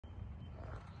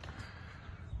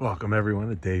Welcome everyone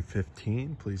to day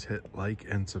 15. Please hit like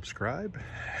and subscribe.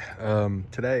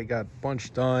 Today I got a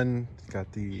bunch done.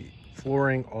 Got the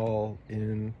flooring all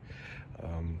in.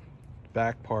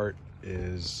 Back part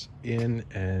is in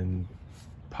and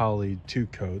polyed 2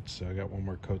 coats, so I got 1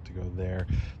 more coat to go there.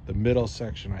 The middle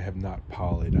section I have not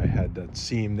polyed. I had that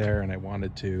seam there and I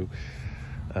wanted to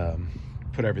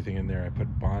put everything in there. I put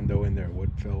Bondo in there,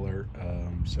 wood filler,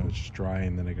 so it's just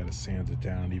drying. Then I got to sand it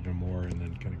down even more and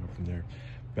then kind of go from there.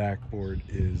 Backboard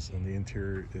is on the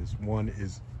interior, is one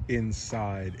is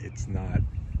inside, it's not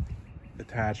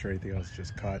attached or anything else,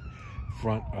 just cut.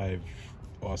 Front I've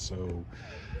also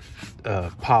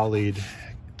polyed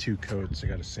 2 coats. I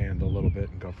got to sand a little bit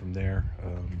and go from there.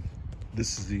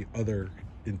 This is the other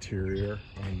interior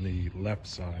on the left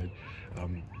side.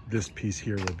 This piece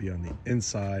here will be on the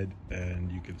inside,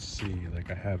 and you can see like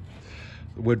I have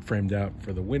the wood framed out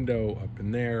for the window up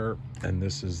in there, and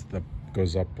this is the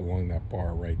goes up along that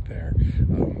bar right there.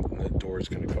 The door is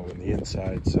going to go in the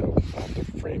inside, so I'll have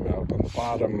to frame out on the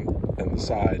bottom and the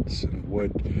sides and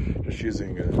wood, just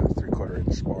using a 3/4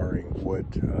 inch sparring wood,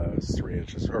 3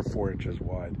 inches or 4 inches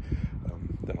wide.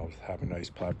 Then I'll have a nice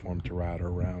platform to router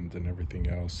around and everything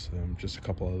else. Just a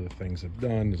couple other things I've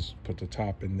done is put the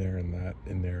top in there and that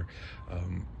in there,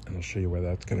 and I'll show you where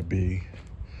that's going to be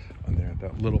on there.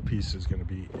 That little piece is going to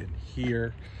be in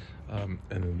here. And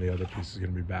then the other piece is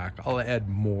going to be back. I'll add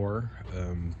more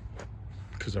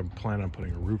because I'm planning on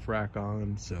putting a roof rack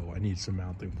on, so I need some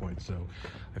mounting points. So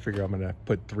I figure I'm going to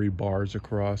put 3 bars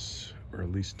across, or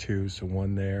at least 2. So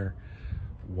 1 there,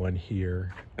 1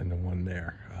 here, and then 1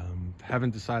 there.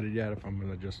 Haven't decided yet if I'm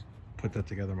going to just put that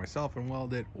together myself and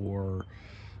weld it, or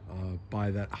buy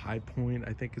that High Point,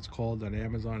 I think it's called, on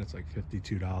Amazon. It's like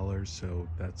 $52, so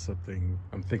that's something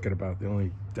I'm thinking about. The only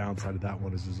downside of that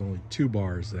one is there's only 2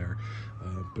 bars there,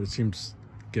 but it seems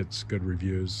gets good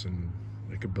reviews, and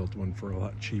I could build one for a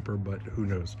lot cheaper, but who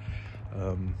knows.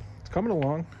 It's coming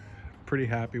along. Pretty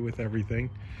happy with everything,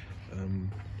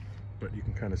 but you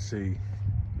can kind of see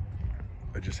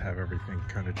I just have everything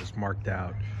kind of just marked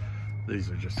out.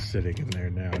 These are just sitting in there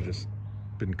now. Just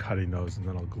been cutting those, and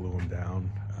then I'll glue them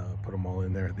down, put them all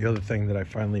in there. The other thing that I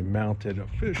finally mounted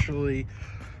officially,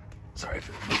 sorry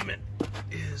for the movement,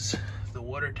 is the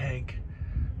water tank.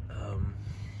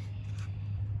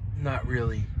 Not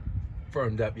really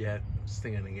firmed up yet. I was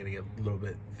thinking I'm gonna get a little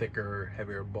bit thicker,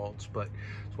 heavier bolts, but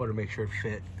just wanted to make sure it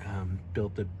fit.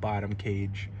 Built the bottom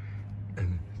cage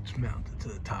and it's mounted to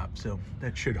the top, so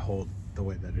that should hold the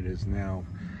way that it is now,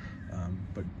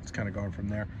 but it's kind of going from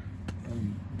there.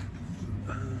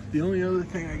 The only other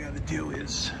thing I got to do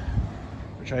is,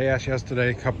 which I asked yesterday,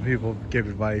 a couple people gave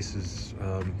advice, is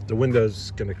the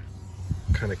window's gonna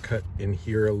kind of cut in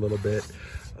here a little bit,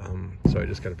 so I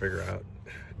just got to figure out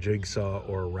jigsaw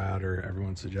or a router.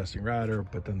 Everyone's suggesting router,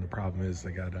 but then the problem is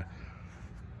I gotta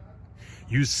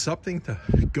use something to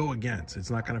go against. It's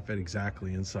not gonna fit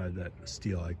exactly inside that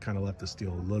steel. I kind of left the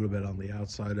steel a little bit on the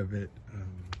outside of it,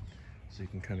 so you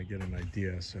can kind of get an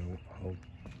idea. So I'll,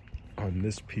 on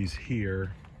this piece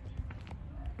here,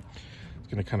 it's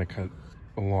gonna kind of cut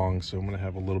along, so I'm gonna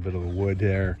have a little bit of the wood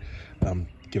there,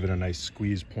 give it a nice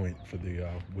squeeze point for the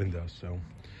window. So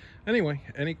anyway,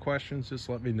 any questions, just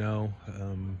let me know.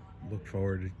 Look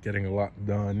forward to getting a lot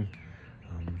done.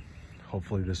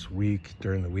 Hopefully this week,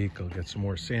 during the week, I'll get some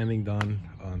more sanding done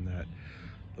on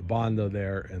the Bondo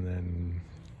there, and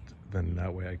then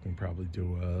that way I can probably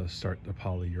start the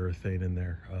polyurethane in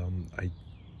there. I'm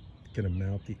gonna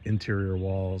mount the interior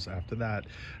walls after that,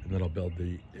 and then I'll build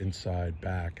the inside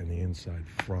back and the inside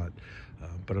front.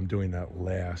 But I'm doing that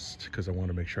last because I want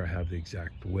to make sure I have the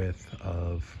exact width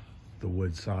of the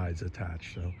wood sides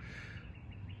attached. So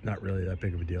not really that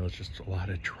big of a deal. It's just a lot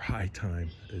of dry time.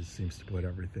 It seems to put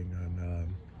everything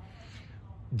on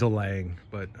delaying,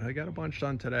 but I got a bunch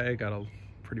done today. Got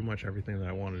pretty much everything that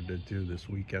I wanted to do this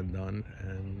weekend done,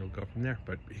 and we'll go from there.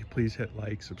 But please hit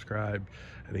like, subscribe,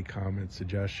 any comments,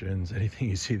 suggestions, anything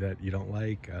you see that you don't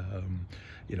like,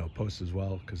 you know, post as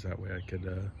well, because that way I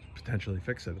could potentially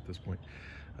fix it at this point.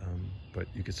 But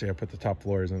you can see I put the top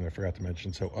floors in, I forgot to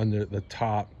mention. So under the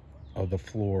top of the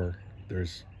floor,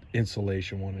 there's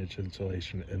insulation, 1-inch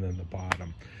insulation, and then the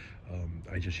bottom,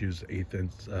 I just used 1/8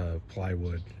 inch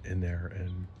plywood in there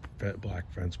and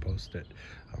black fence post it.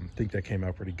 I think that came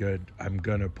out pretty good. I'm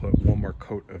gonna put 1 more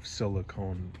coat of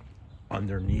silicone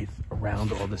underneath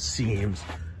around all the seams.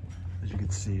 As you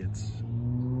can see, it's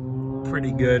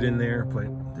pretty good in there, but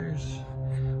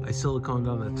I siliconed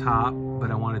on the top,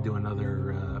 but I want to do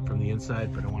another from the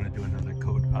inside, but I want to do another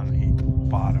coat on the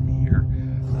bottom here,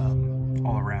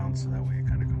 all around, so that way it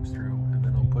kind of comes through. And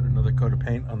then I'll put another coat of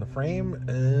paint on the frame,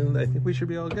 and I think we should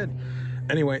be all good.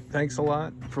 Anyway, thanks a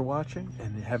lot for watching,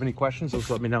 and if you have any questions, just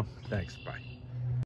let me know. Thanks, bye.